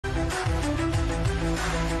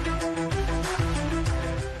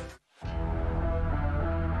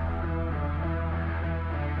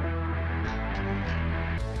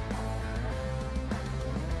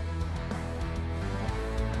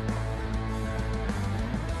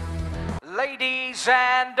Ladies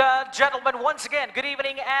and gentlemen, once again, good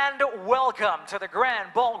evening and welcome to the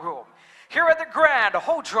Grand Ballroom here at the Grand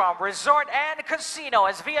Hotel Resort and Casino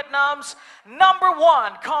as Vietnam's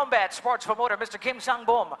 #1 combat sports promoter, Mr. Kim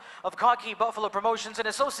Sang-bom of Cocky Buffalo Promotions, in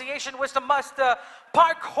association with the Master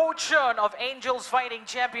Park Ho-chun of Angels Fighting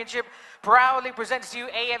Championship, proudly presents to you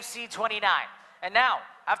AFC29. And now,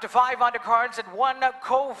 after 5 undercards and 1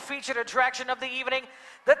 co-featured attraction of the evening,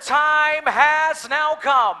 the time has now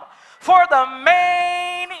come for the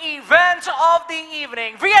main event of the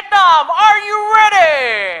evening. Vietnam, are you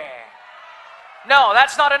ready? No,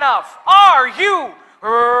 that's not enough. Are you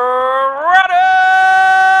ready?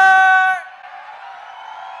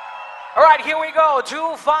 All right, here we go.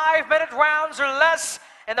 2 5-minute rounds or less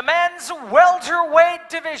in the men's welterweight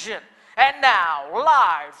division. And now,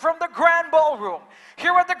 live from the Grand Ballroom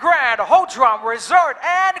here at the Grand Hotel Resort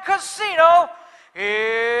and Casino,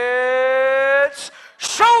 it's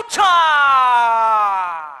showtime!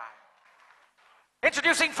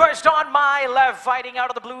 Introducing first on my left, fighting out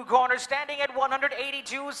of the blue corner, standing at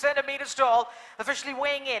 182 centimeters tall, officially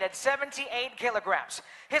weighing in at 78 kilograms.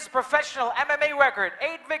 His professional MMA record,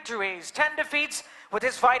 8 victories, 10 defeats, with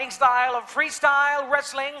his fighting style of freestyle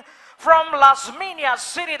wrestling. From Las Piñas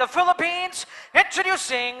City, the Philippines,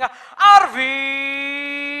 introducing ARVIN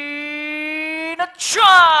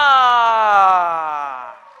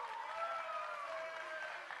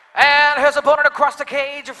and his opponent across the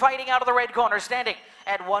cage, fighting out of the red corner, standing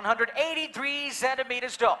at 183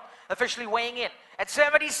 centimeters tall, officially weighing in at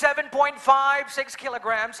 77.56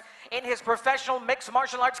 kilograms. In his professional mixed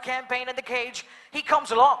martial arts campaign in the cage, he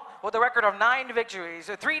comes along with a record of 9 victories,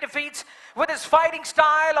 3 defeats, with his fighting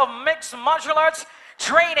style of mixed martial arts,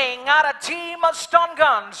 training at a Team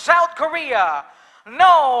Stungun, South Korea,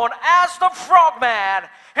 known as the Frogman.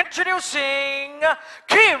 Introducing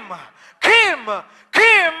Kim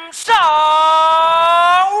Sang-woo!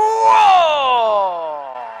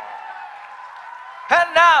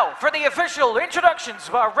 And now for the official introductions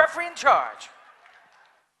of our referee in charge.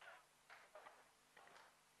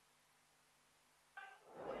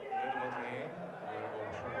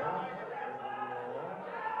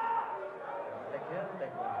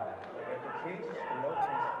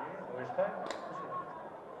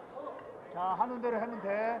 자, 하는 대로 하면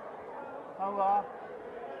돼. 상우가.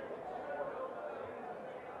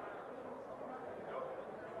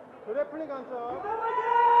 그래플링 간섭.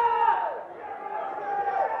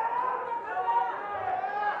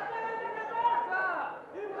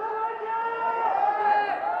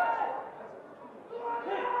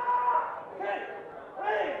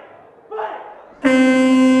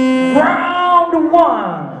 Round 1.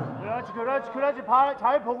 그렇지.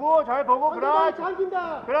 잘 보고, 그렇지.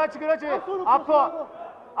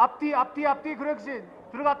 앞뒤, 그렇지.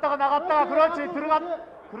 들어갔다가 나갔다가, 그렇지.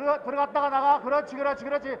 들어갔다가 나가, 그렇지.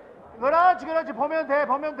 보면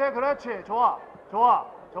돼, 그렇지. 좋아.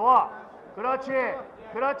 그렇지.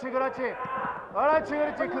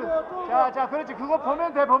 자, 그렇지. 그거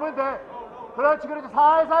보면 돼. 그렇지.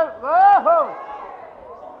 살살. 와호!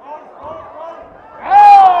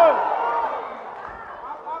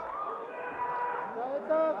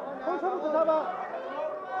 포지션부터 잡아.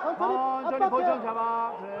 천천히 포지션 잡아.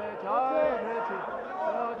 그렇지.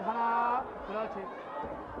 하나. 그렇지.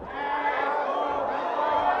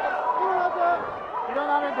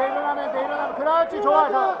 일어나면 돼. 그렇지. 좋아.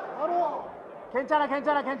 괜찮아.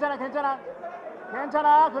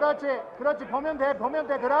 그렇지. 보면 돼.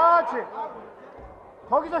 그렇지.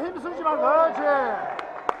 거기서 힘 쓰지 마. 그렇지.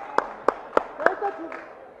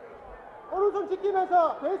 오른손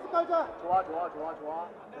지키면서 베이스 깔자. 좋아.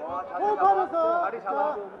 호흡하면서. 다리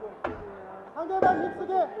잡아. 상대방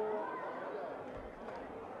힘쓰게.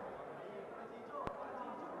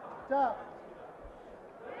 자.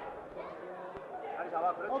 다리 잡아.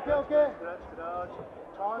 그렇지. 오케이. 그렇지.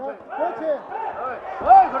 천천히. 그렇지.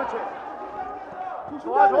 그렇지.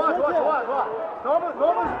 좋아. 너무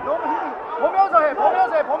힘이. 보면서 해.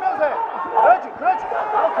 그렇지.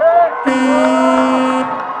 오케이.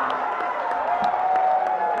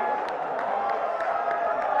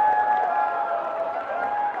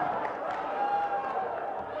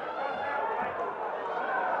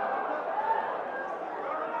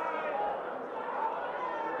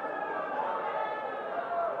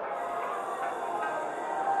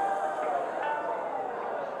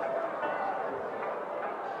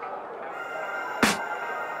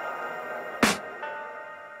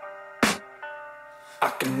 I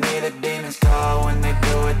can hear the demons call when they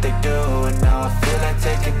do what they do. And now I feel like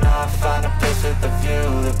taking off, find a place with a view.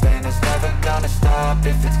 The pain is never gonna stop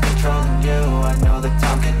if it's controlling you. I know that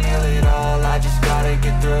time can heal it all, I just gotta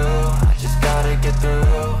get through. I just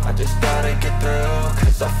gotta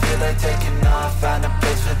like taking off, find a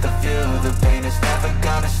place with a view. The pain is never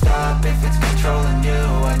gonna stop if it's controlling you.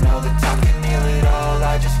 I know that time can heal it all,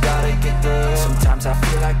 I just gotta get through. Sometimes I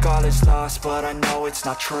feel like all is lost, but I know it's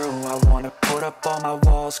not true. I wanna put up all my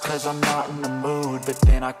walls cause I'm not in the mood, but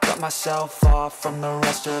then I cut myself off from the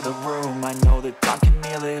rest of the room. I know that time can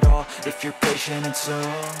heal it all if you're patient and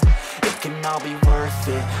soon. It can all be worth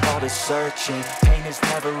it, all the searching. Pain is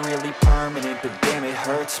never really permanent, but damn it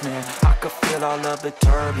hurts, man. I could feel all of the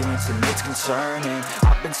turbulence and it's concerning.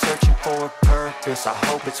 I've been searching for a purpose, I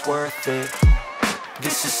hope it's worth it.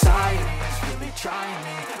 This society is really trying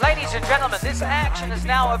me. Ladies and gentlemen, this action has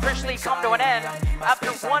now officially come to an end after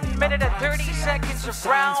 1 minute and 30 seconds of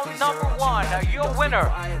round number 1. Your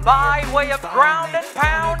winner by way of ground and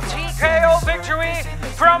pound TKO victory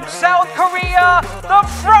from South Korea, the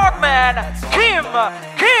Frogman, Kim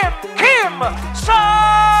Sang-woo!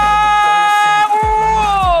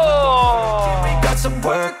 We got some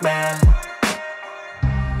work, man.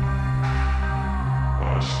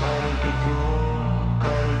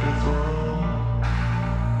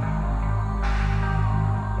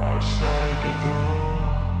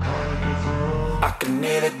 I can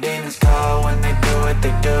hear the demons call when they do what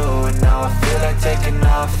they do. And now I feel like taking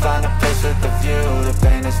off, find a place with a view. The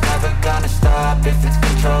pain is never gonna stop if it's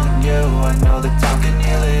controlling you. I know that time can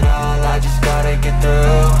heal it all, I just gotta get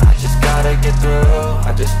through. I just gotta get through,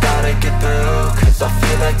 I just gotta get through. Cause I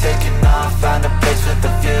feel like taking off, find a place with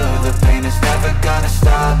a view. The pain is never gonna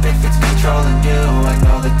stop if it's controlling you. I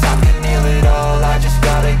know that time can heal it all, I just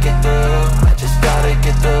gotta get through. I just gotta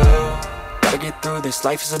get through. Gotta get through this,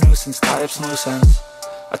 life is a nuisance, tie up some loose ends.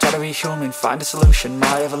 I try to be human, find a solution,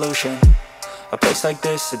 my evolution. A place like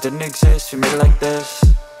this, it didn't exist, we made it like this.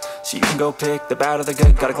 So you can go pick the bad or the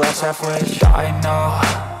good, got a glass halfway. I know,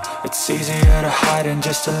 it's easier to hide than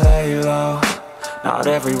just to lay low. Not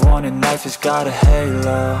everyone in life has got a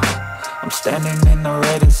halo. I'm standing in the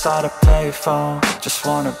red inside a payphone. Just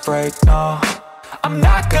wanna break, no, I'm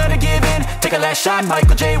not gonna give in. Take a last shot,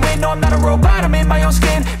 Michael J. Win. No, I'm not a robot, I'm in my own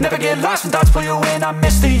skin. Never get lost when thoughts pull you in. I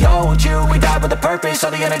miss the old you, we died with a purpose.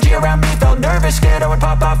 All the energy around me felt nervous, scared I would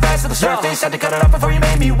pop out fast to the surface. Had to cut it off before you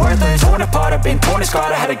made me worthless. Torn apart, I've been torn and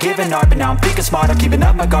scarred. I had a given art, but now I'm thinking smart. I'm keeping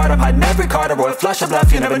up my guard, I'm hiding every card. A royal flush of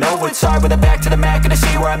left, you never know what's hard. With a back to the mat, gonna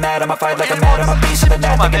see where I'm at. I'ma fight like I'm mad, I'm a piece of the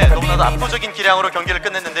net. 초반에 너무나도 압도적인 기량으로 경기를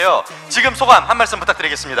끝냈는데요. 지금 소감 한 말씀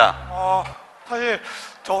부탁드리겠습니다. 사실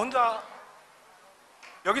저 혼자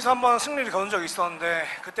여기서 한번 승리를 거둔 적이 있었는데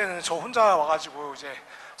그때는 저 혼자 와가지고 이제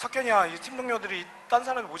석현이와 이 팀 동료들이 딴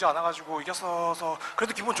사람이 오지 않아가지고 이겼어서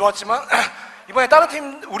그래도 기분 좋았지만 이번에 다른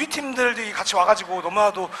팀 우리 팀들이 같이 와가지고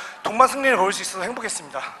너무나도 동반 승리를 거둘 수 있어서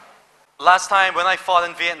행복했습니다. Last time when I fought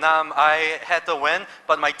in Vietnam, I had the win,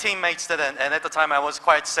 but my teammates didn't, and at the time I was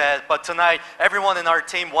quite sad. But tonight, everyone in our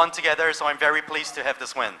team won together, so I'm very pleased to have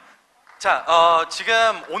this win. 자,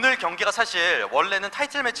 지금 오늘 경기가 사실 원래는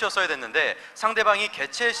타이틀 매치였어야 됐는데 상대방이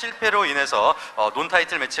개최 실패로 인해서 논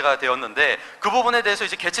타이틀 매치가 되었는데 그 부분에 대해서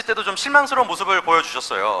이제 개최 때도 좀 실망스러운 모습을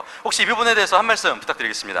보여주셨어요. 혹시 이 부분에 대해서 한 말씀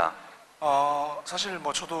부탁드리겠습니다. 사실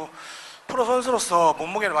뭐 저도 프로 선수로서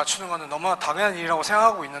몸무게를 맞추는 것은 너무나 당연한 일이라고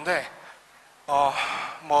생각하고 있는데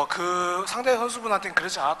뭐 그 상대 선수분한테는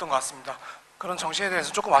그러지 않았던 것 같습니다. 그런 정신에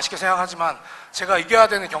대해서 조금 아쉽게 생각하지만 제가 이겨야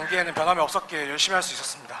되는 경기에는 변함이 없었기에 열심히 할 수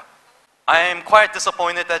있었습니다. I'm quite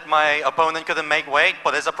disappointed that my opponent couldn't make weight,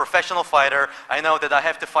 but as a professional fighter, I know that I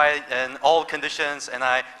have to fight in all conditions, and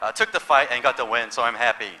I took the fight and got the win, so I'm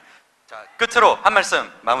happy. 자, 끝으로 한 말씀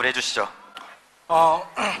마무리해 주시죠.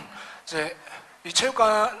 이제 이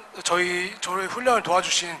체육관 저희 훈련을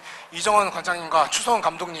도와주신 이정원 관장님과 추성원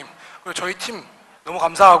감독님 그리고 저희 팀 너무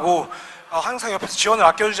감사하고 항상 옆에서 지원을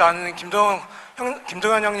아껴주지 않는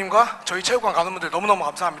김동현 형님과 저희 체육관 간호분들 너무너무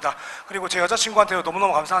감사합니다. 그리고 제 여자친구한테도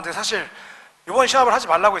너무너무 감사한데 사실 이번 시합을 하지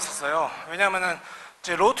말라고 했었어요. 왜냐하면은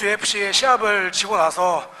제 로드 UFC의 시합을 지고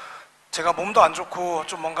나서 제가 몸도 안 좋고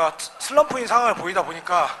좀 뭔가 슬럼프인 상황을 보이다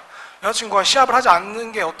보니까 여자친구가 시합을 하지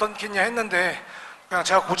않는 게 어떻겠냐 했는데 그냥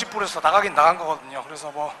제가 고집부려서 나가긴 나간 거거든요. 그래서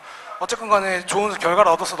뭐 어쨌건 간에 좋은 결과를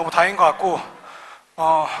얻어서 너무 다행인 것 같고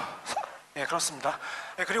예 그렇습니다.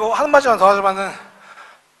 예, 그리고 한 마디만 더 하자면은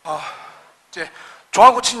이제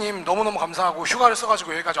조한 코치님 너무너무 감사하고 휴가를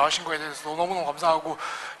써가지고 여기까지 와주신 거에 대해서 너무너무 감사하고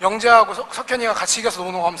영재하고 석현이가 같이 이겨서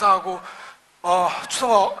너무너무 감사하고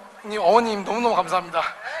추성어님 어머님 너무너무 감사합니다.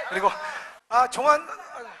 그리고 정한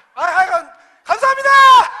하여간 감사합니다.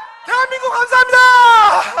 대한민국 감사합니다.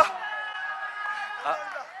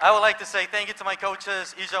 I would like to say thank you to my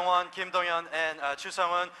coaches, Lee Jung-won, Kim Dong-hyun, and Chu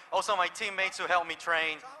Sung-won. Also my teammates who helped me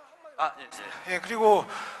train. 예, 그리고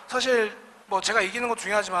사실 뭐 제가 이기는 것도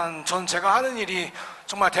중요하지만 전 제가 하는 일이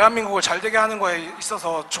정말 대한민국을 잘 되게 하는 거에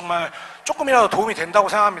있어서 정말 조금이라도 도움이 된다고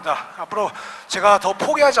생각합니다. 앞으로 제가 더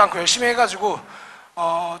포기하지 않고 열심히 해가지고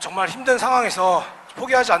정말 힘든 상황에서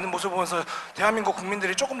포기하지 않는 모습을 보면서 대한민국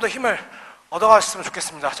국민들이 조금 더 힘을 얻어갔으면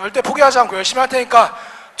좋겠습니다. 절대 포기하지 않고 열심히 할 테니까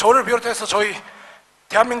저를 비롯해서 저희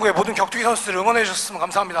대한민국의 모든 격투기 선수들을 응원해 주셨으면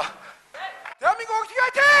감사합니다. 대한민국 격투기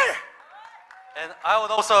화이팅! And I would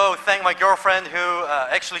also thank my girlfriend who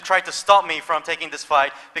actually tried to stop me from taking this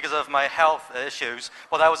fight because of my health issues.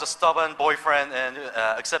 But I was a stubborn boyfriend and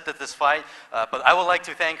accepted this fight. But I would like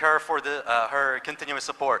to thank her for her continuous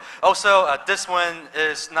support. Also, this win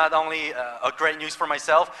is not only a great news for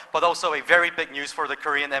myself, but also a very big news for the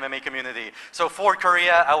Korean MMA community. So for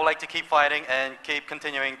Korea, I would like to keep fighting and keep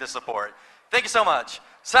continuing the support. Thank you so much.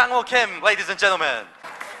 Sang-woo Kim, ladies and gentlemen.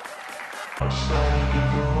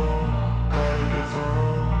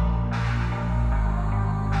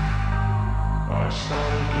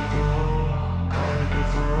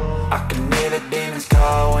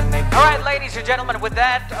 Alright, ladies and gentlemen, with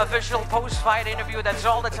that official post-fight interview, that's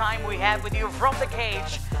all the time we had with you from the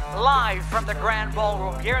cage, live from the Grand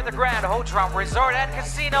Ballroom here at the Grand Hotel Resort and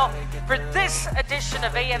Casino for this edition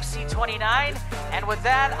of AFC29. And with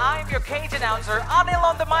that, I'm your cage announcer, Anil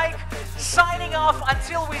on the mic, signing off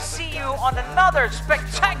until we see you on another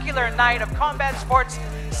spectacular night of combat sports.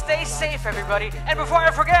 Stay safe, everybody. And before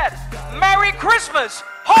I forget, Merry Christmas!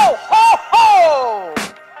 Ho, ho, ho!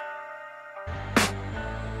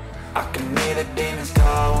 I can hear the demons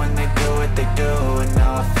call when they do what they do. And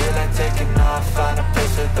now I feel like taking off, find a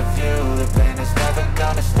place with a view. The pain is never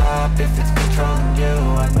gonna stop if it's controlling you.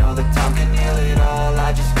 I know that time can heal it all,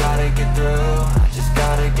 I just gotta get through. I just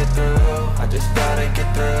gotta get through, I just gotta get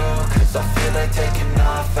through. Cause I feel like taking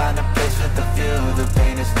off, find a place with a view. The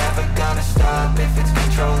pain is never gonna stop if it's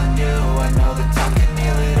controlling you. I know that time can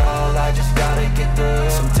heal it all, I just gotta get through.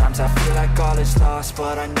 Sometimes I feel like all is lost,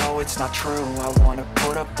 but I know it's not true. I wanna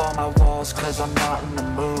put up all my walls cause I'm not in the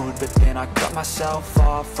mood. But then I cut myself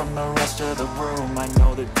off from the rest of the room. I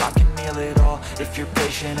know that time can heal it all if you're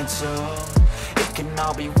patient and soon. It can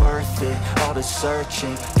all be worth it, all the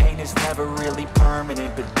searching. Pain is never really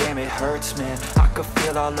permanent, but damn it hurts, man. I could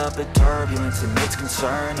feel all of the turbulence and it's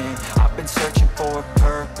concerning. I've been searching for a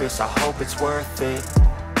purpose, I hope it's worth it.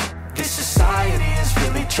 This society is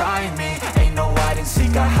really trying me. Ain't no hide and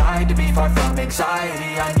seek, I hide to be far from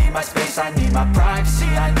anxiety. I need my space, I need my privacy.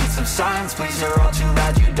 I need some silence, please, you're all too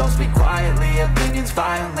loud. You don't speak quietly, opinions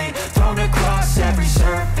violently thrown across every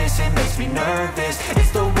surface. It makes me nervous,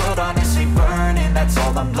 it's the world honestly burning. That's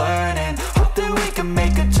all I'm learning, hope that we can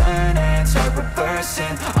make a turn and start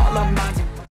reversing